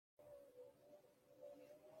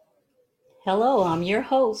Hello, I'm your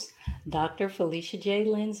host, Dr. Felicia J.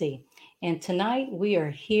 Lindsey, and tonight we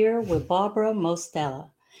are here with Barbara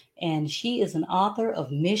Mostella, and she is an author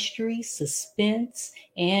of mystery, suspense,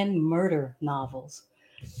 and murder novels.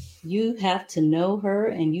 You have to know her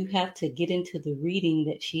and you have to get into the reading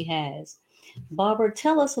that she has. Barbara,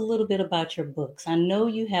 tell us a little bit about your books. I know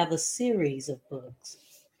you have a series of books.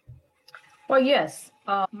 Well, yes,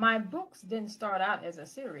 my books didn't start out as a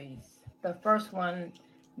series. The first one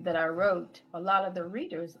that I wrote, a lot of the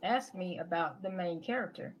readers asked me about the main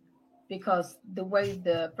character because the way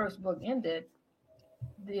the first book ended,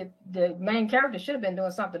 the main character should have been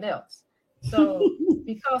doing something else. So,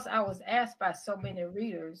 because I was asked by so many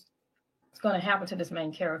readers, what's going to happen to this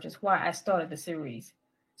main character is why I started the series.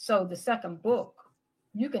 So, the second book,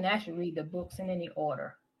 you can actually read the books in any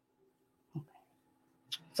order.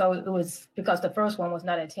 So it was because the first one was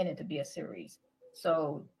not intended to be a series.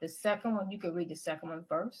 So the second one, you could read the second one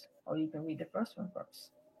first, or you can read the first one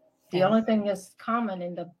first. The only thing that's common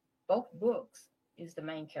in the both books is the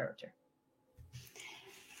main character.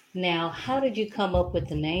 Now, how did you come up with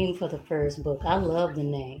the name for the first book? I love the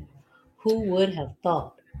name. Who would have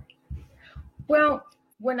thought? Well,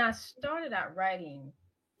 when I started out writing,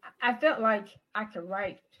 I felt like I could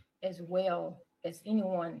write as well as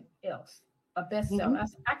anyone else. A bestseller.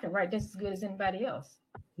 I can write just as good as anybody else.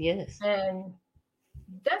 Yes. And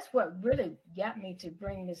that's what really got me to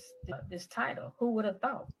bring this title. Who would have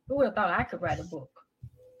thought? Who would have thought I could write a book?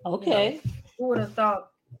 Okay. Who would have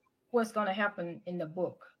thought what's going to happen in the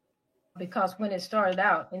book? Because when it started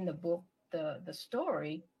out in the book, the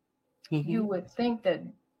story, you would think that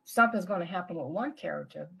something's going to happen with one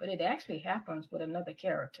character, but it actually happens with another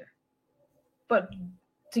character. But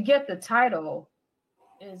to get the title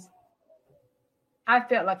is, I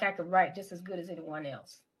felt like I could write just as good as anyone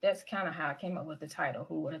else. That's kind of how I came up with the title.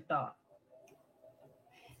 Who would have thought?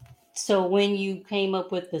 So when you came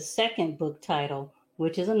up with the second book title,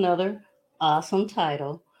 which is another awesome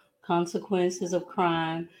title, Consequences of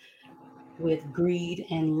Crime with Greed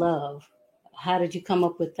and Love, how did you come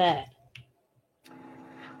up with that?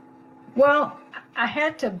 Well, I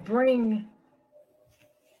had to bring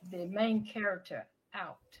the main character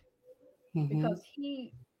out because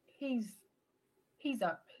he's he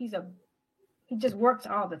just works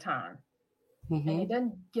all the time and he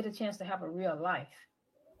doesn't get a chance to have a real life.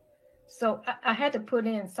 So I had to put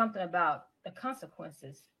in something about the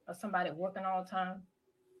consequences of somebody working all the time,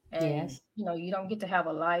 and Yes. you don't get to have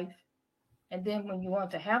a life. And then when you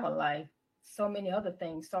want to have a life, so many other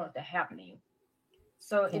things start to happen to you.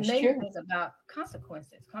 So it That's made me true. think about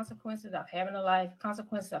consequences of having a life,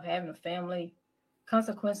 consequences of having a family,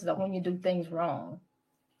 consequences of when you do things wrong.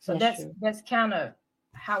 So That's true. that's kind of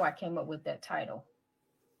how I came up with that title.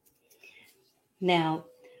 Now,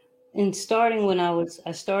 in starting when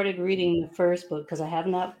I started reading the first book because I have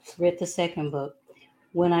not read the second book.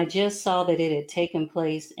 When I just saw that it had taken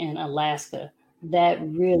place in Alaska, that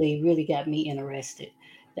really, really got me interested.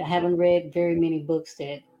 I haven't read very many books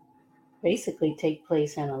that basically take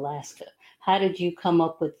place in Alaska. How did you come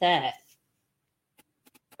up with that?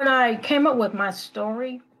 When I came up with my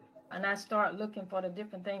story and I started looking for the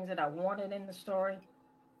different things that I wanted in the story,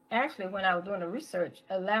 actually, when I was doing the research,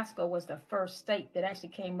 Alaska was the first state that actually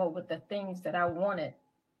came up with the things that I wanted,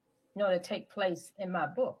 to take place in my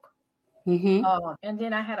book. And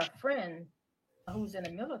then I had a friend who's in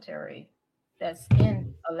the military that's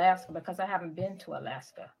in Alaska because I haven't been to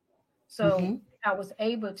Alaska. So I was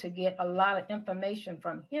able to get a lot of information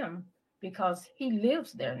from him because he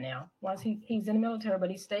lives there now. Once he's in the military,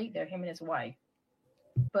 but he stayed there, him and his wife.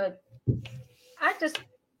 But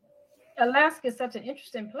Alaska is such an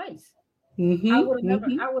interesting place. I would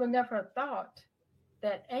have never thought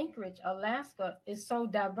that Anchorage, Alaska is so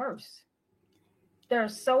diverse. There are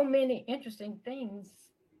so many interesting things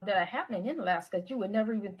that are happening in Alaska that you would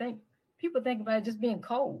never even think. People think about it just being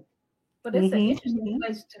cold, but it's an interesting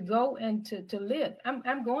place to go and to live.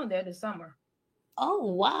 I'm going there this summer.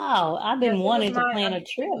 Oh, wow. I've been Yes, wanting to plan a it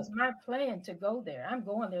trip. was my plan to go there. I'm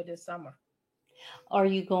going there this summer. Are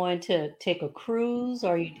you going to take a cruise?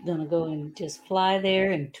 Or are you going to go and just fly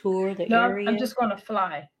there and tour the No, I'm area? just going to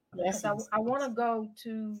fly because Blessings. I want to go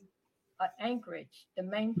to Anchorage, the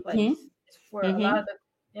main hmm place where a hmm lot of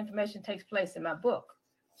the information takes place in my book.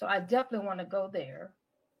 So I definitely want to go there.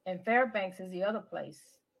 And Fairbanks is the other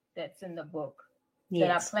place that's in the book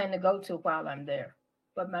that I Yes. plan to go to while I'm there.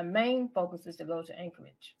 But my main focus is to go to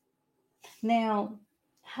Anchorage. Now,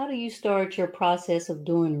 how do you start your process of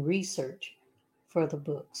doing research for the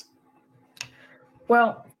books?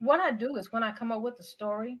 Well, what I do is when I come up with a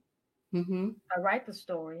story, hmm I write the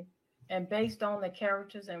story, and based on the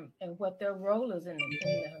characters and what their role is in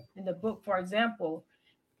the book. For example,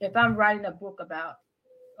 if I'm writing a book about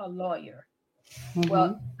a lawyer,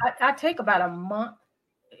 well, I take about a month,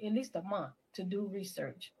 at least a month, to do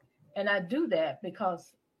research. And I do that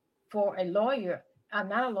because for a lawyer, I'm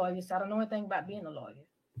not a lawyer, so I don't know anything about being a lawyer.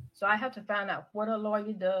 So I have to find out what a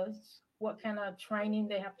lawyer does, what kind of training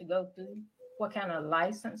they have to go through, what kind of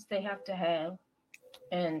license they have to have,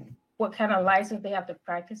 and what kind of license they have to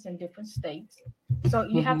practice in different states. So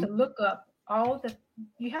you have to look up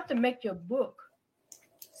you have to make your book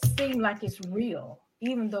seem like it's real,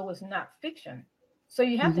 even though it's not fiction. So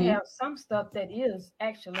you have to have some stuff that is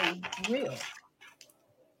actually real.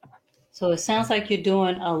 So it sounds like you're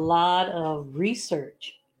doing a lot of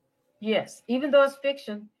research. Yes, even though it's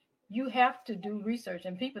fiction, you have to do research,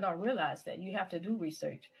 and people don't realize that you have to do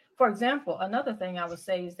research. For example, another thing I would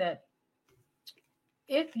say is that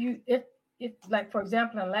if like, for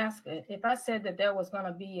example, in Alaska, if I said that there was going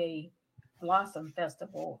to be a blossom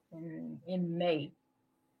festival in May,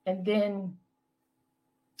 and then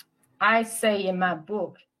I say in my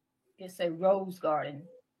book it's a rose garden,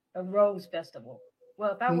 a rose festival.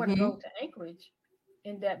 Well, if I were to go to Anchorage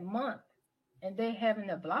in that month and they're having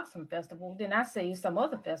a blossom festival, then I say some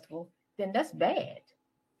other festival, then that's bad.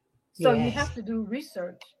 So you have to do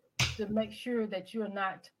research to make sure that you're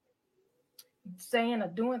not saying or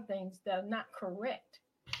doing things that are not correct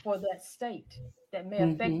for that state, that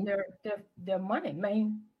may affect their money,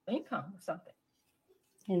 main income or something.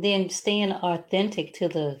 And then staying authentic to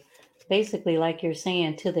the, basically, like you're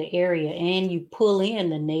saying, to the area. And you pull in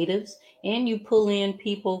the natives and you pull in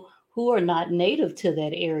people who are not native to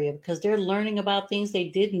that area because they're learning about things they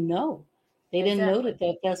didn't know. They didn't know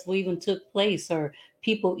that festival even took place or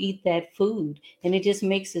people eat that food. And it just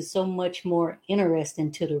makes it so much more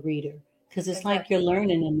interesting to the reader because it's like you're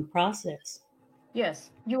learning in the process.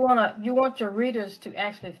 Yes, you want your readers to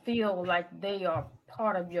actually feel like they are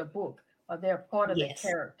part of your book or they're part of the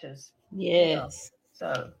characters. Yes.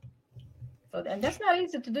 So and that's not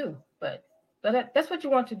easy to do, but that's what you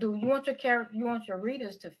want to do. You want your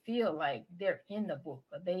readers to feel like they're in the book,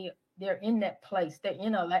 or they're in that place. They're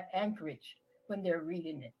in a Anchorage when they're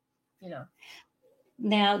reading it.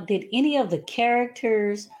 Now, did any of the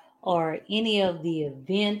characters or any of the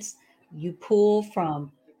events you pull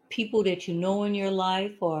from people that you know in your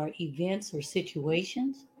life or events or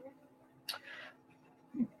situations?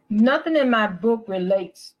 Nothing in my book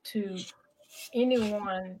relates to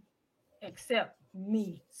anyone except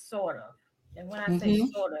me, sort of. And when I say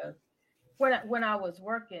sort of, when I was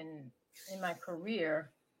working in my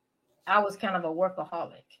career, I was kind of a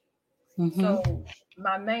workaholic. So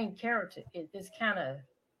my main character is kind of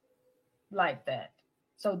like that.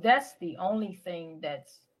 So that's the only thing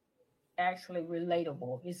that's actually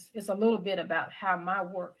relatable. It's a little bit about how my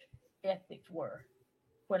work ethics were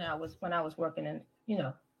when I was working in.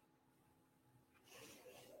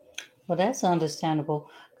 Well, that's understandable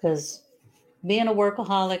because being a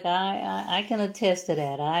workaholic, I can attest to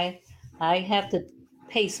that. I have to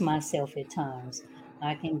pace myself at times.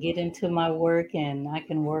 I can get into my work and I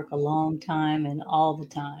can work a long time and all the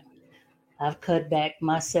time. I've cut back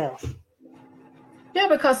myself. Yeah,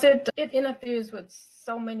 because it interferes with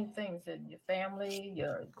so many things in your family,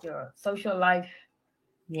 your social life.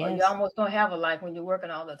 Yes. Or you almost don't have a life when you're working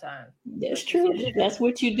all the time. That's true. That's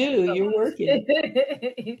what you do. So, you're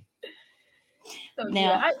working. So now,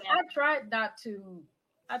 yeah, I tried not to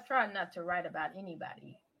write about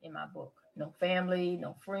anybody in my book. No family,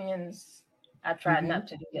 no friends. I tried not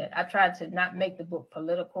to do that. I tried to not make the book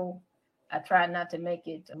political. I tried not to make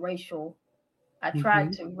it racial. I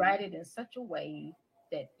tried to write it in such a way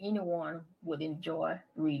that anyone would enjoy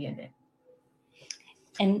reading it.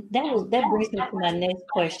 And that brings me to my next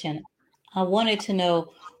question. I wanted to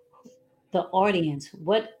know the audience.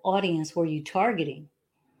 What audience were you targeting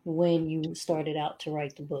when you started out to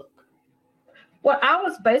write the book? Well, I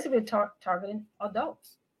was basically targeting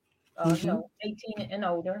adults, 18 and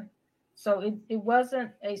older. So it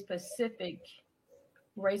wasn't a specific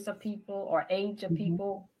race of people or age of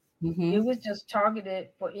people. It was just targeted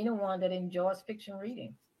for anyone that enjoys fiction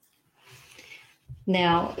reading.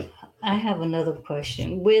 Now, I have another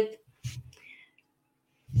question.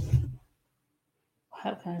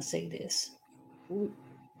 How can I say this?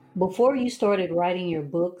 Before you started writing your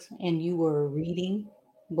books and you were reading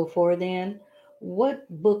before then, what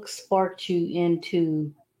book sparked you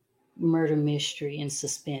into murder mystery and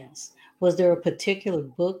suspense? Was there a particular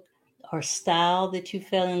book or style that you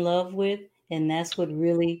fell in love with, and that's what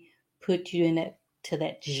really put you in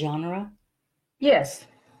that genre? Yes.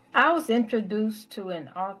 I was introduced to an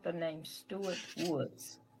author named Stuart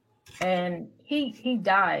Woods. and he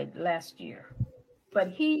died last year. But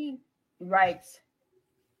he writes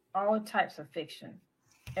all types of fiction.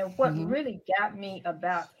 And what Mm-hmm. really got me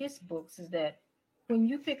about his books is that when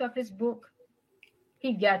you pick up his book,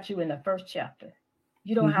 he got you in the first chapter.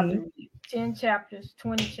 You don't have to Mm-hmm. read 10 chapters,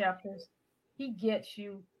 20 chapters. He gets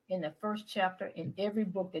you in the first chapter in every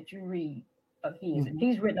book that you read of his. And Mm-hmm.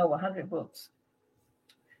 he's written over 100 books.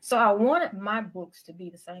 So I wanted my books to be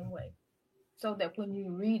the same way, so that when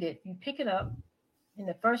you read it, you pick it up in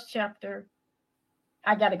the first chapter.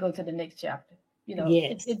 I got to go to the next chapter.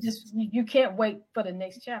 Yes. It just, you can't wait for the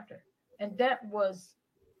next chapter. And that was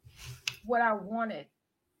what I wanted,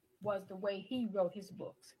 was the way he wrote his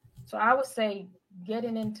books. So I would say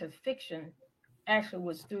getting into fiction actually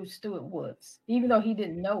was through Stuart Woods. Even though he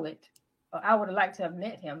didn't know it, I would have liked to have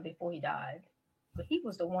met him before he died. But he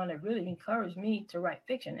was the one that really encouraged me to write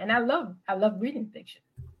fiction. And I love reading fiction.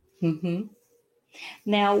 Mm-hmm.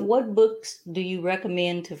 Now, what books do you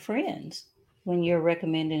recommend to friends when you're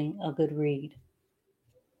recommending a good read?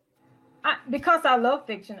 Because I love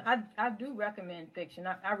fiction, I do recommend fiction.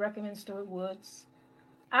 I recommend Stuart Woods.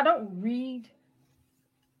 I don't read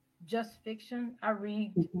just fiction. I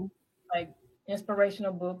read Mm-hmm. like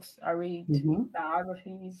inspirational books. I read Mm-hmm.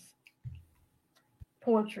 biographies,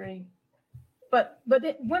 poetry.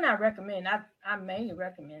 When I recommend, I mainly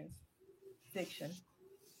recommend fiction.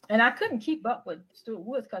 And I couldn't keep up with Stuart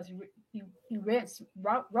Woods because he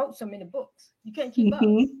wrote so many books. You can't keep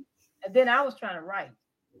up. Mm-hmm. And then I was trying to write.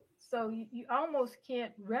 So you almost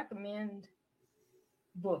can't recommend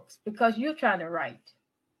books because you're trying to write.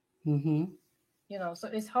 Mm-hmm. So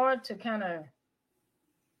it's hard to kind of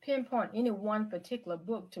pinpoint any one particular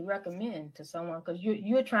book to recommend to someone because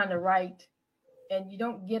you're trying to write and you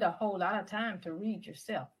don't get a whole lot of time to read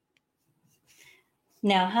yourself.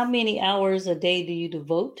 Now, how many hours a day do you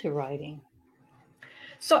devote to writing?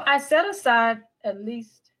 So I set aside at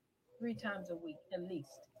least 3 times a week, at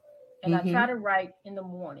least. And I try Mm-hmm. to write in the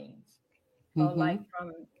mornings, like Mm-hmm.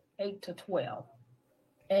 from 8 to 12.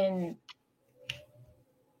 And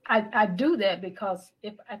I do that because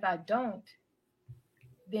if I don't,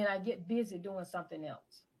 then I get busy doing something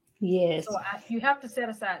else. So Yes. you have to set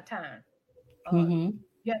aside time. Uh, Mm-hmm.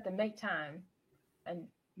 you have to make time, and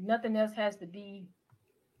nothing else has to be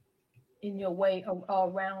in your way or all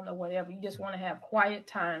around or whatever. You just want to have quiet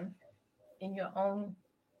time in your own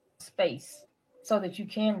space so that you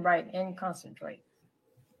can write and concentrate.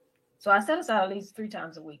 So I set aside at least 3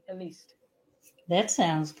 times a week, at least. That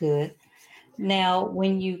sounds good. Now,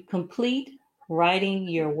 when you complete writing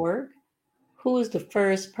your work, who is the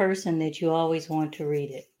first person that you always want to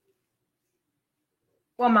read it?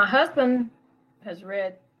 Well, my husband has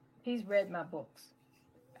he's read my books.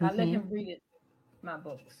 I let Mm-hmm. him read my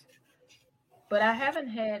books. But I haven't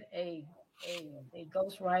had a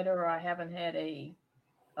ghostwriter, or I haven't had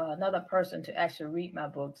another person to actually read my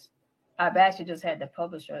books. I've actually just had the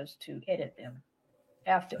publishers to edit them.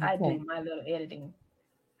 After I do Okay. my little editing,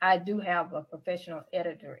 I do have a professional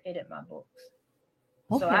editor edit my books.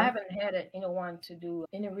 So I Okay. haven't had anyone to do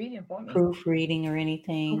any reading for me, Proofreading or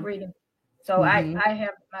anything? proofreading. So Mm-hmm. I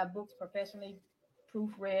have my books professionally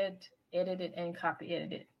proofread, edited, and copy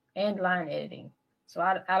edited, and line editing. So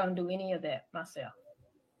I don't do any of that myself.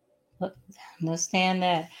 Understand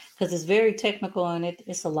that because it's very technical and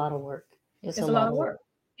it's a lot of work. It's a It's a lot lot of of work. work.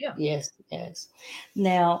 Yeah. Yes, yes.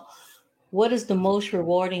 Now, what is the most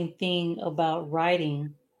rewarding thing about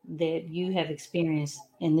writing that you have experienced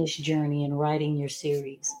in this journey in writing your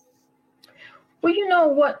series?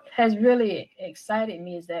 Well, what has really excited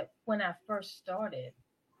me is that when I first started,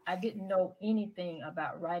 I didn't know anything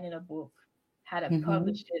about writing a book, how to Mm-hmm.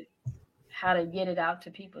 publish it, how to get it out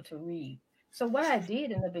to people to read. So what I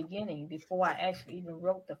did in the beginning, before I actually even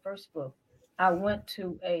wrote the first book, I went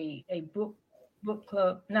to a book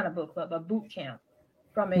club, not a book club, a boot camp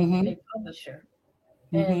from Mm-hmm. a publisher.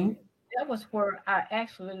 Mm-hmm. And that was where I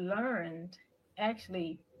actually learned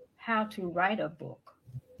actually how to write a book,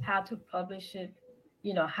 how to publish it,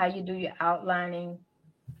 how you do your outlining,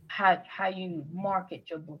 how you market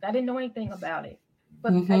your book. I didn't know anything about it.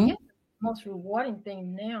 But I Mm-hmm. guess the most rewarding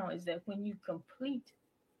thing now is that when you complete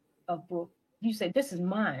a book, you say, this is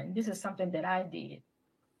mine. This is something that I did.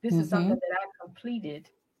 This is Mm-hmm. something that I completed.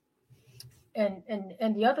 And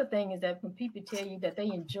the other thing is that when people tell you that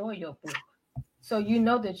they enjoy your book, so you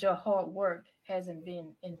know that your hard work hasn't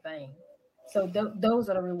been in vain. So those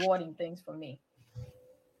are the rewarding things for me.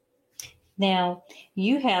 Now,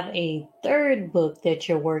 you have a third book that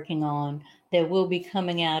you're working on that will be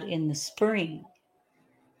coming out in the spring.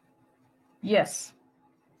 Yes.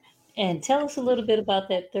 And tell us a little bit about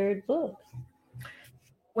that third book.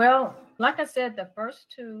 Well, Like I said, the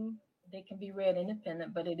first two, they can be read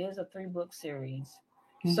independent, but it is a 3-book series.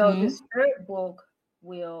 So Mm-hmm. this third book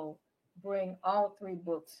will bring all 3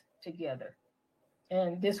 books together.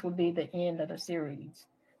 And this will be the end of the series.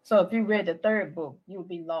 So if you read the third book, you'll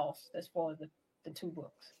be lost as far as the 2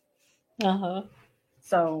 books. Uh-huh.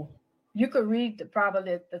 So you could read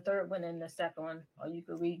probably the third one and the second one, or you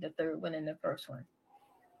could read the third one and the first one.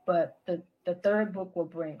 But the third book will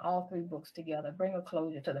bring all 3 books together, bring a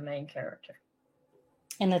closure to the main character.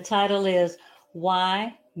 And the title is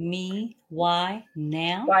Why Me? Why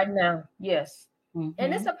Now? Why now? Yes. Mm-hmm.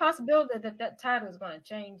 And it's a possibility that title is going to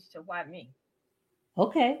change to Why Me?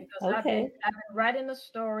 Okay. Because Okay. I've been writing a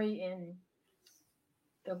story, and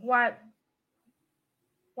the why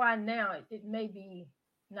now, it may be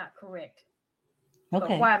not correct. Okay.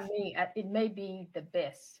 But why me? It may be the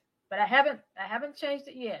best. But I haven't changed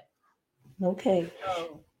it yet. Okay.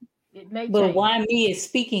 So it may But change. Why Me is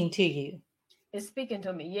speaking to you. It's speaking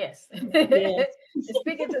to me, yes. Yes. It's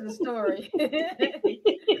speaking to the story.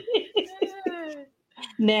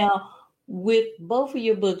 Now, with both of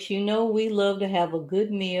your books, you know we love to have a good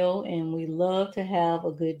meal and we love to have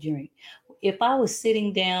a good drink. If I was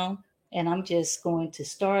sitting down and I'm just going to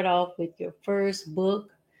start off with your first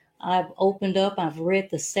book, I've opened up, I've read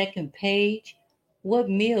the second page. What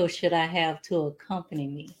meal should I have to accompany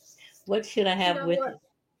me? What should I have with it?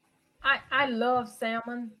 I love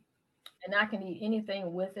salmon, and I can eat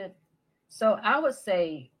anything with it. So I would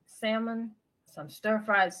say salmon, some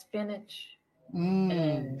stir-fried spinach,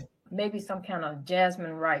 and maybe some kind of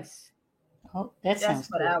jasmine rice. Oh, that sounds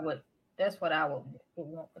good. That's what I would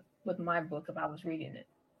want with my book if I was reading it.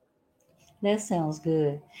 That sounds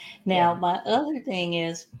good. Now, my other thing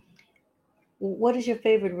is, what is your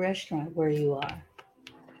favorite restaurant where you are?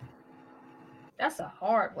 That's a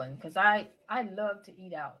hard one because I love to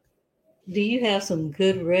eat out. Do you have some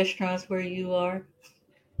good restaurants where you are?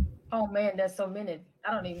 Oh man, there's so many.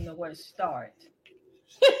 I don't even know where to start.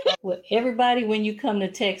 Well, everybody, when you come to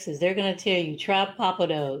Texas, they're going to tell you try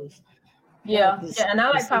Papados. Yeah, and I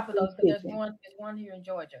like seafood Papados, but there's chicken. one here in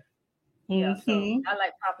Georgia. Yeah, so Mm-hmm. I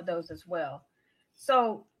like Papados as well.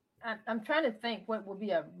 So I'm trying to think what would be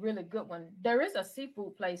a really good one. There is a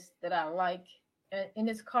seafood place that I like, and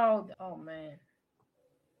it's called, oh man,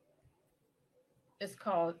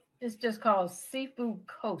 it's just called Seafood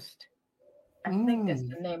Coast. I think that's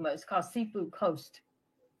the name of it. It's called Seafood Coast.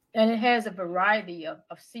 And it has a variety of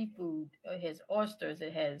seafood. It has oysters.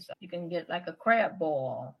 It has, you can get like a crab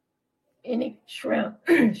ball, any shrimp,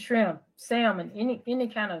 shrimp, salmon, any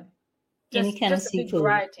kind of, Any kind of just a big seafood.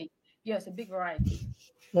 variety. Yes, a big variety.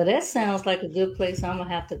 Well, that sounds like a good place I'm going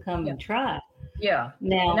to have to come and try. Yeah.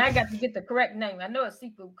 Now, and I got to get the correct name. I know it's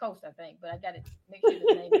Seafood Coast, I think, but I got to make sure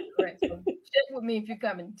the name is correct. So check with me if you're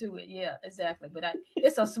coming to it. Yeah, exactly. But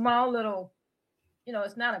it's a small little,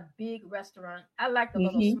 it's not a big restaurant. I like the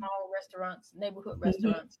little small restaurants, neighborhood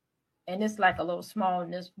restaurants. And it's like a little small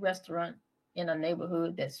restaurant in a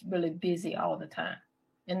neighborhood that's really busy all the time.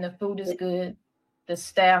 And the food is good. The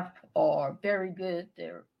staff are very good.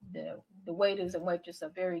 The waiters and waitresses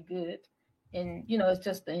are very good. And, it's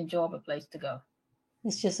just an enjoyable place to go.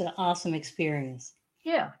 It's just an awesome experience.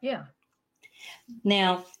 Yeah, yeah.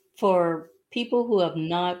 Now, for people who have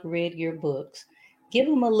not read your books, give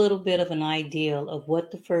them a little bit of an idea of what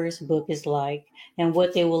the first book is like and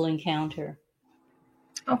what they will encounter.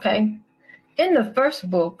 Okay. In the first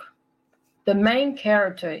book, the main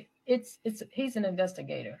character, he's an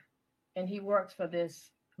investigator, and he works for this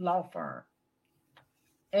law firm.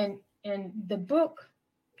 And the book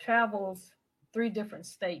travels 3 different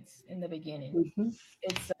states in the beginning.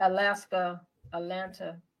 It's Alaska,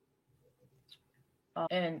 Atlanta,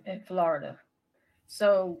 and Florida.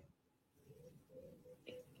 So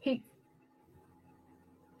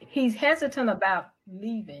he's hesitant about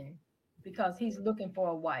leaving because he's looking for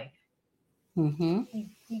a wife.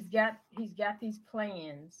 He's got these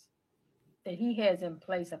plans that he has in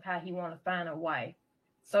place of how he want to find a wife.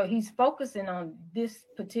 So he's focusing on this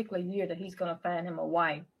particular year that he's going to find him a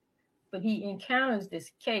wife. But he encounters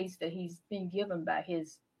this case that he's been given by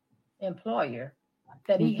his employer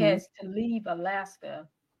that he has to leave Alaska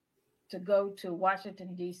to go to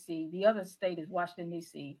Washington, D.C. The other state is Washington,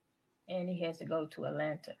 D.C., and he has to go to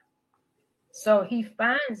Atlanta. So he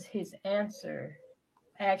finds his answer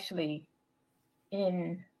actually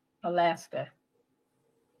in Alaska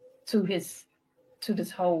to this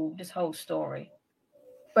whole story.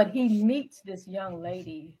 But he meets this young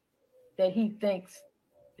lady that he thinks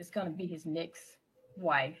is going to be his next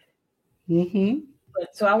wife.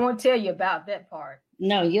 So I won't tell you about that part.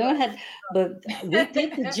 No, you don't have, but we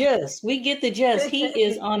get the gist. We get the gist. He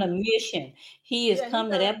is on a mission. He has Yeah, he's come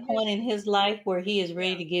to on a that point in mission. his life where he is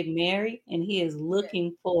ready Yeah, to get married and he is yeah,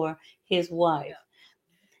 looking for his yeah. wife.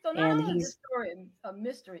 So not And only is this he's, story a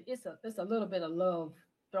mystery, it's a little bit of love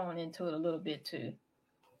thrown into it a little bit too.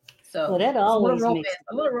 well, So that it's always makes,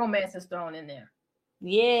 a little romance is thrown in there.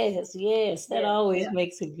 yes, yes, that Yeah, always yeah,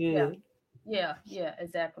 makes it yeah, good. yeah,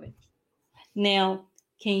 exactly. Now,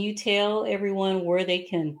 can you tell everyone where they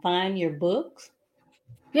can find your books?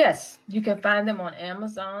 Yes, you can find them on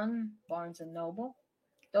Amazon, Barnes and Noble.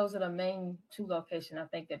 Those are the main two locations I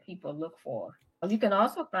think that people look for. You can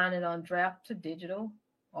also find it on Draft to Digital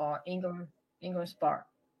or Ingram Spark.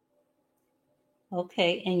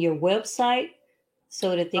 Okay, and your website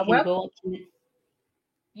so that they My can web, go,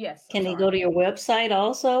 yes, I'm can they sorry. go to your website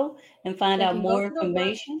also and find They out can go more to the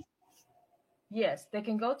web. information? Yes, they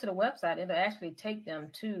can go to the website. It'll actually take them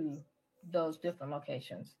to those different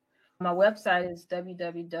locations. My website is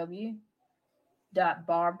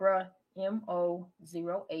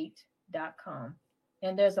www.barbaramo08.com.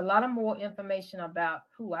 And there's a lot of more information about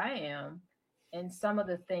who I am and some of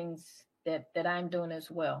the things that I'm doing as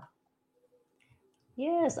well.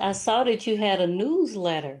 Yes, I saw that you had a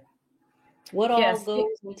newsletter. What all Yes,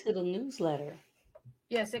 goes into the newsletter?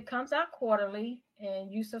 yes, it comes out quarterly,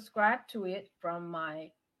 and you subscribe to it from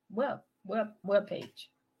my web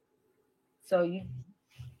page. So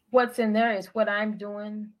what's in there is what I'm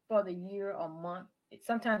doing for the year or month.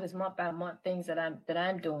 Sometimes it's month by month things that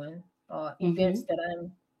I'm doing, events Mm-hmm. that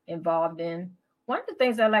I'm involved in. One of the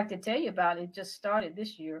things I like to tell you about, it just started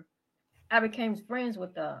this year. I became friends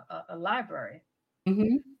with a library,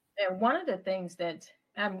 Mm-hmm. and one of the things that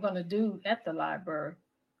I'm going to do at the library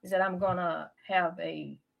is that I'm going to have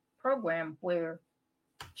a program where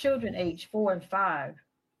children age 4 and 5,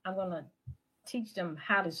 I'm going to teach them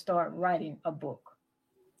how to start writing a book.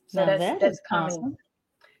 So Now that's that that's is coming awesome.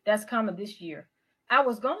 that's coming this year. I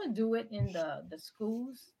was going to do it in the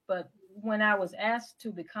schools, but when I was asked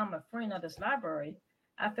to become a friend of this library,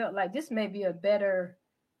 I felt like this may be a better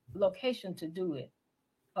location to do it,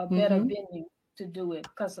 a better Mm-hmm. venue to do it,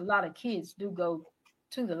 because a lot of kids do go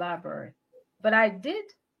to the library. But I did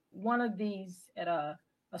one of these at a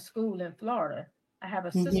school in Florida. I have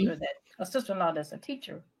Mm-hmm. a sister-in-law that's a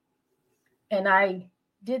teacher, and I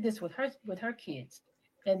did this with her kids,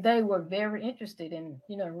 and they were very interested in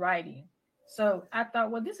writing. So I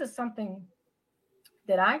thought, well, this is something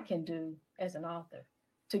that I can do as an author,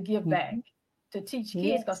 to give Mm-hmm. back, to teach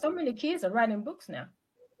kids, because Yes, so many kids are writing books now.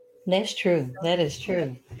 that's true. That is Yeah.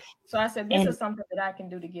 true. So I said, this is And something that I can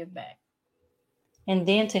do to give back. and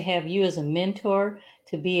then to have you as a mentor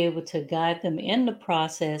to be able to guide them in the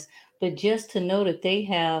process, but just to know that they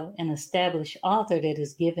have an established author that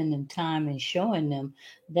is giving them time and showing them,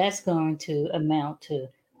 that's going to amount to,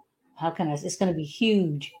 how can I, it's going to be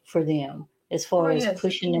huge for them as Oh far as yes,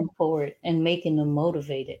 pushing them forward and making them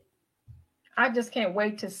motivated. I just can't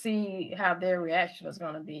wait to see how their reaction is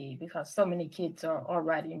going to be, because so many kids are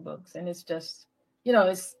writing books, and it's just,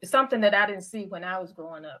 it's something that I didn't see when I was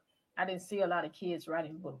growing up. I didn't see a lot of kids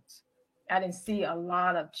writing books. I didn't see a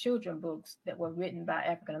lot of children books that were written by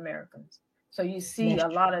African Americans. So you see That's a true.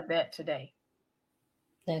 lot of that today.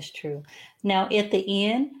 That's true. Now, at the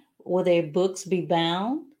end, will their books be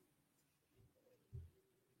bound?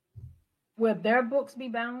 Will their books be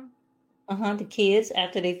bound? Uh-huh, the kids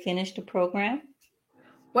after they finish the program?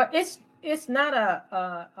 Well, it's not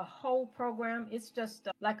a whole program. It's just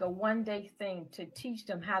like a 1 day thing to teach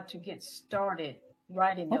them how to get started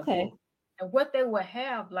writing their Okay. book. And what they would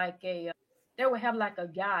have like a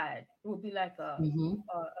guide. It would be like Mm-hmm.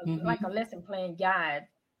 like a Mm-hmm. lesson plan guide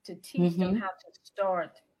to teach them Mm-hmm. how to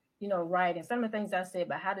start, writing. Some of the things I said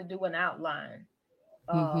about how to do an outline.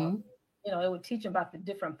 Uh, Mm-hmm. it would teach them about the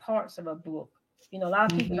different parts of a book. A lot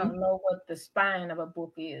of people Mm-hmm. don't know what the spine of a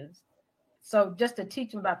book is. So just to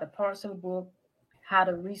teach them about the parts of the book, how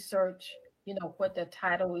to research, what the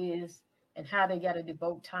title is, and how they got to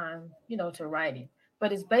devote time, to writing.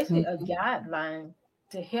 But it's basically a Mm-hmm. guideline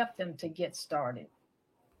to help them to get started.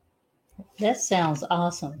 That sounds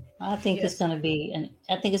awesome. Yes, I think it's gonna be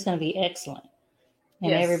excellent.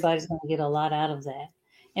 And yes, everybody's gonna get a lot out of that.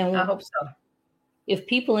 I And hope so. if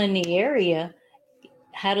people in the area,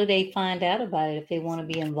 how do they find out about it if they want to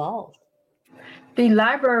be involved? The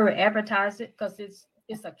library advertised it because it's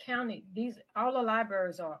a county. These all the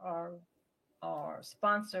libraries are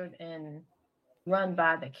sponsored and run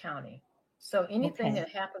by the county. So anything Okay. that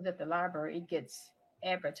happens at the library, it gets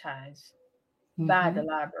advertised by the Mm-hmm.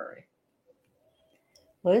 library.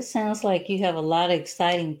 Well, it sounds like you have a lot of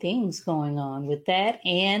exciting things going on with that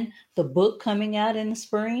and the book coming out in the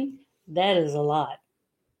spring. That is a lot.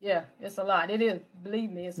 Yeah, it's a lot. It is.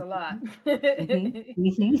 Believe me, it's a lot. Hmm.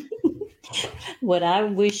 Hmm. What I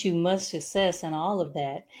wish you much success in all of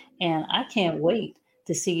that. And I can't wait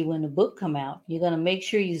to see when the book come out. You're going to make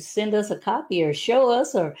sure you send us a copy or show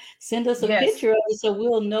us or send us a Yes, picture of it so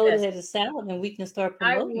we'll know yes. that it's out and we can start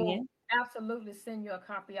I promoting it. will absolutely send you a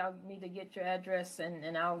copy. I'll need to get your address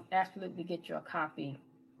and I'll absolutely get you a copy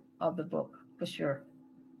of the book for sure.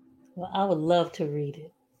 Well, I would love to read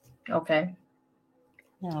it. Okay.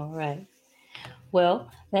 All right. Well,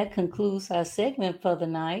 that concludes our segment for the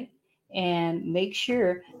night. And make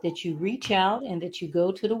sure that you reach out and that you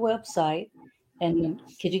go to the website. And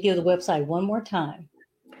could you give the website one more time?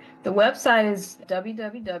 The website is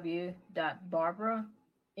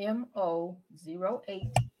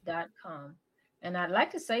www.barbaramo08.com. And I'd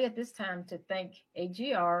like to say at this time to thank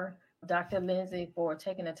AGR, Dr. Lindsey, for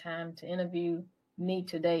taking the time to interview me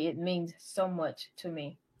today. It means so much to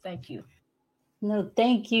me. Thank you. No,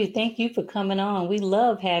 thank you. Thank you for coming on. We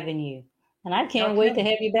love having you. And I can't wait to Okay.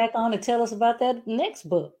 have you back on to tell us about that next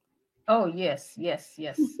book. Oh, yes, yes,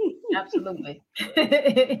 yes. Absolutely.